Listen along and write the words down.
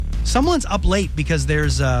someone's up late because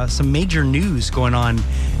there's some major news going on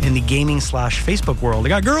in the gaming/Facebook world. I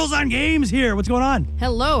got Girls on Games here. What's going on?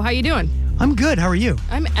 Hello, how you doing? I'm good. How are you?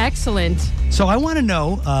 I'm excellent. So I want to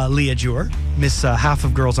know, Leah Jur, Miss Half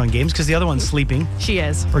of Girls on Games, because the other one's sleeping. She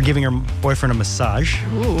is. Or giving her boyfriend a massage.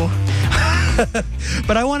 Ooh.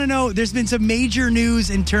 But I want to know, there's been some major news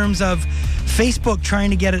in terms of Facebook trying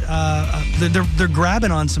to get it. They're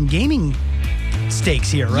grabbing on some gaming stakes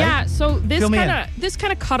here, right? Yeah, so this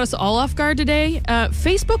kind of caught us all off guard today.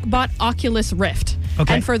 Facebook bought Oculus Rift.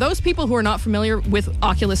 Okay. And for those people who are not familiar with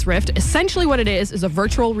Oculus Rift, essentially what it is a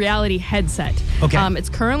virtual reality headset. Okay. It's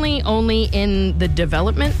currently only in the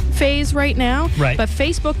development phase right now. Right. But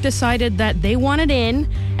Facebook decided that they wanted in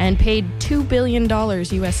and paid $2 billion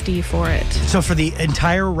USD for it. So for the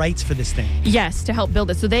entire rights for this thing? Yes, to help build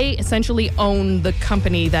it. So they essentially own the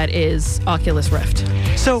company that is Oculus Rift.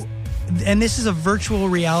 So, and this is a virtual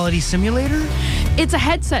reality simulator? It's a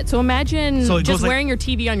headset, so imagine just wearing your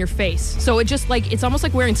TV on your face. So it's almost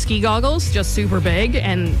like wearing ski goggles, just super big,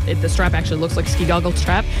 and the strap actually looks like a ski goggle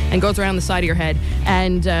strap and goes around the side of your head.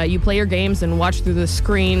 And you play your games and watch through the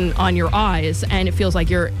screen on your eyes, and it feels like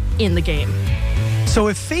you're in the game. So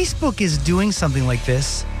if Facebook is doing something like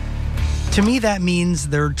this, to me that means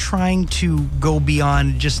they're trying to go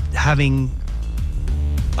beyond just having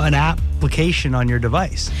an application on your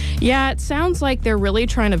device. Yeah, it sounds like they're really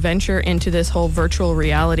trying to venture into this whole virtual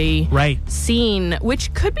reality scene,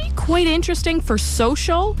 which could be quite interesting for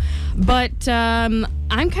social, but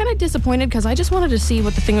I'm kind of disappointed because I just wanted to see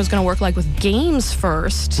what the thing was going to work like with games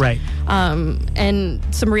first. Right. And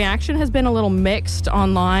some reaction has been a little mixed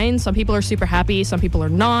online. Some people are super happy, some people are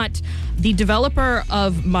not. The developer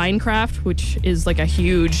of Minecraft, which is like a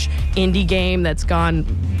huge indie game that's gone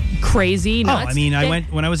crazy nuts. Oh, I mean,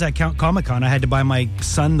 when I was at Comic-Con, I had to buy my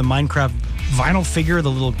son the Minecraft vinyl figure,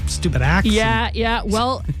 the little stupid axe. Yeah.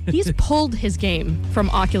 Well, he's pulled his game from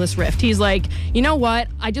Oculus Rift. He's like, you know what?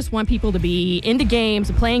 I just want people to be into games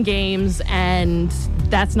and playing games, and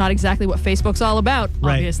that's not exactly what Facebook's all about,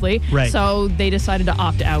 obviously. Right. So they decided to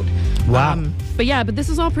opt out. Wow. But this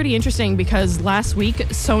is all pretty interesting because last week,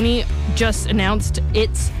 Sony just announced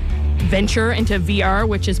its venture into VR,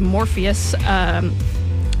 which is Morpheus,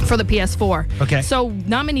 for the PS4. Okay. So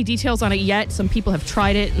not many details on it yet. Some people have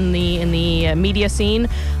tried it in the media scene,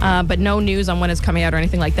 but no news on when it's coming out or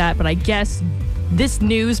anything like that. But I guess this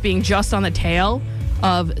news being just on the tail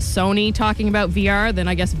of Sony talking about VR, then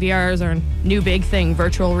I guess VR is our new big thing,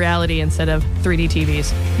 virtual reality instead of 3D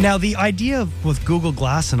TVs. Now, the idea with Google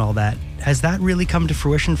Glass and all that, has that really come to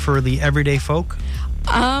fruition for the everyday folk?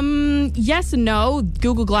 Yes and no.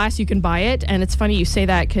 Google Glass, you can buy it. And it's funny you say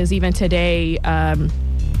that because even today,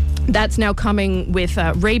 that's now coming with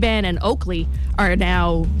Ray-Ban and Oakley are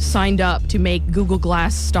now signed up to make Google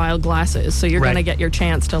Glass style glasses. So you're going to get your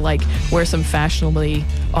chance to wear some fashionably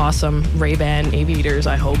awesome Ray-Ban aviators,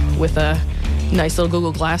 I hope, with a nice little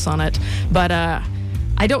Google Glass on it. But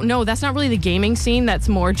I don't know. That's not really the gaming scene. That's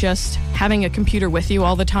more just having a computer with you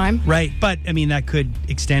all the time. Right. But, I mean, that could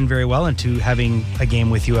extend very well into having a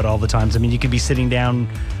game with you at all the times. I mean, you could be sitting down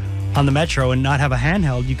on the metro and not have a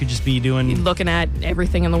handheld. You could just be looking at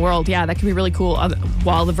everything in the world. Yeah, that could be really cool.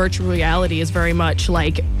 While the virtual reality is very much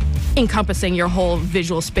encompassing your whole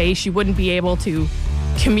visual space, you wouldn't be able to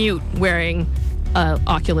commute wearing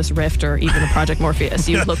Oculus Rift or even a Project Morpheus.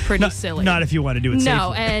 You'd look pretty silly. Not if you want to do it safely.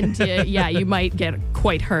 No, and you might get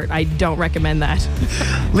quite hurt. I don't recommend that.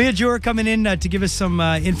 Leah Jur coming in to give us some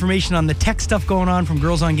information on the tech stuff going on from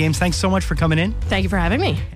Girls on Games. Thanks so much for coming in. Thank you for having me.